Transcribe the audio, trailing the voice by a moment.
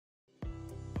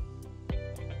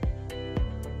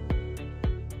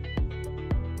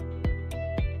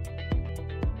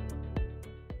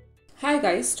Hi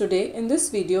guys, today in this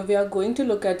video we are going to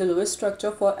look at the Lewis structure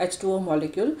for H2O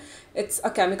molecule. It's a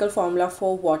chemical formula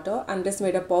for water and is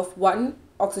made up of one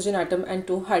oxygen atom and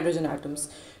two hydrogen atoms.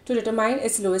 To determine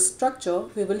its Lewis structure,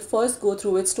 we will first go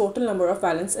through its total number of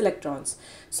valence electrons.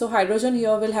 So hydrogen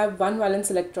here will have one valence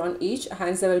electron each,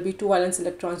 hence there will be two valence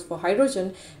electrons for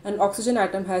hydrogen, and oxygen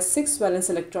atom has 6 valence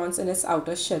electrons in its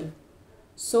outer shell.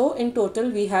 So in total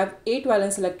we have 8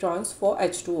 valence electrons for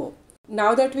H2O.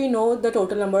 Now that we know the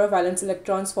total number of valence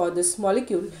electrons for this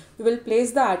molecule, we will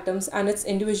place the atoms and its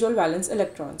individual valence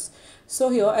electrons. So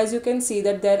here, as you can see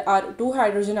that there are two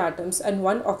hydrogen atoms and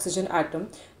one oxygen atom.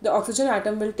 The oxygen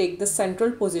atom will take the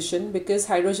central position because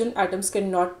hydrogen atoms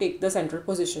cannot take the central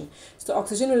position. So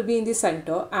oxygen will be in the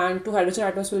center and two hydrogen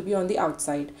atoms will be on the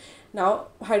outside. Now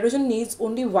hydrogen needs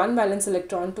only one valence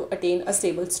electron to attain a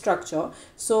stable structure.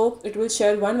 So it will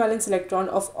share one valence electron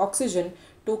of oxygen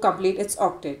to complete its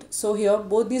octet. So here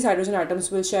both these hydrogen atoms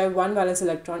will share one valence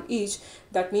electron each.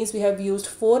 That means we have used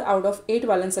 4 out of 8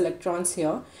 valence electrons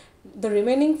here. The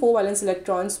remaining 4 valence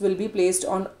electrons will be placed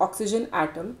on oxygen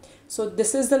atom. So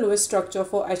this is the Lewis structure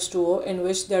for H2O, in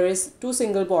which there is two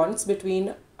single bonds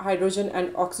between hydrogen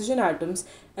and oxygen atoms,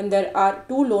 and there are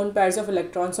two lone pairs of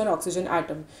electrons on oxygen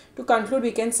atom. To conclude,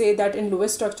 we can say that in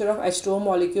Lewis structure of H2O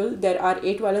molecule there are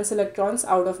 8 valence electrons,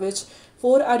 out of which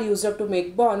 4 are used up to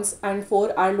make bonds and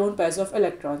 4 are lone pairs of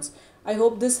electrons. I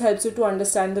hope this helps you to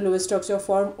understand the Lewis structure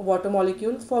for water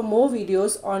molecule. For more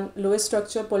videos on Lewis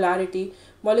structure, polarity,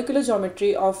 molecular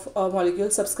geometry of a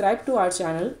molecule, subscribe to our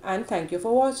channel, and thank you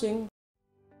for watching.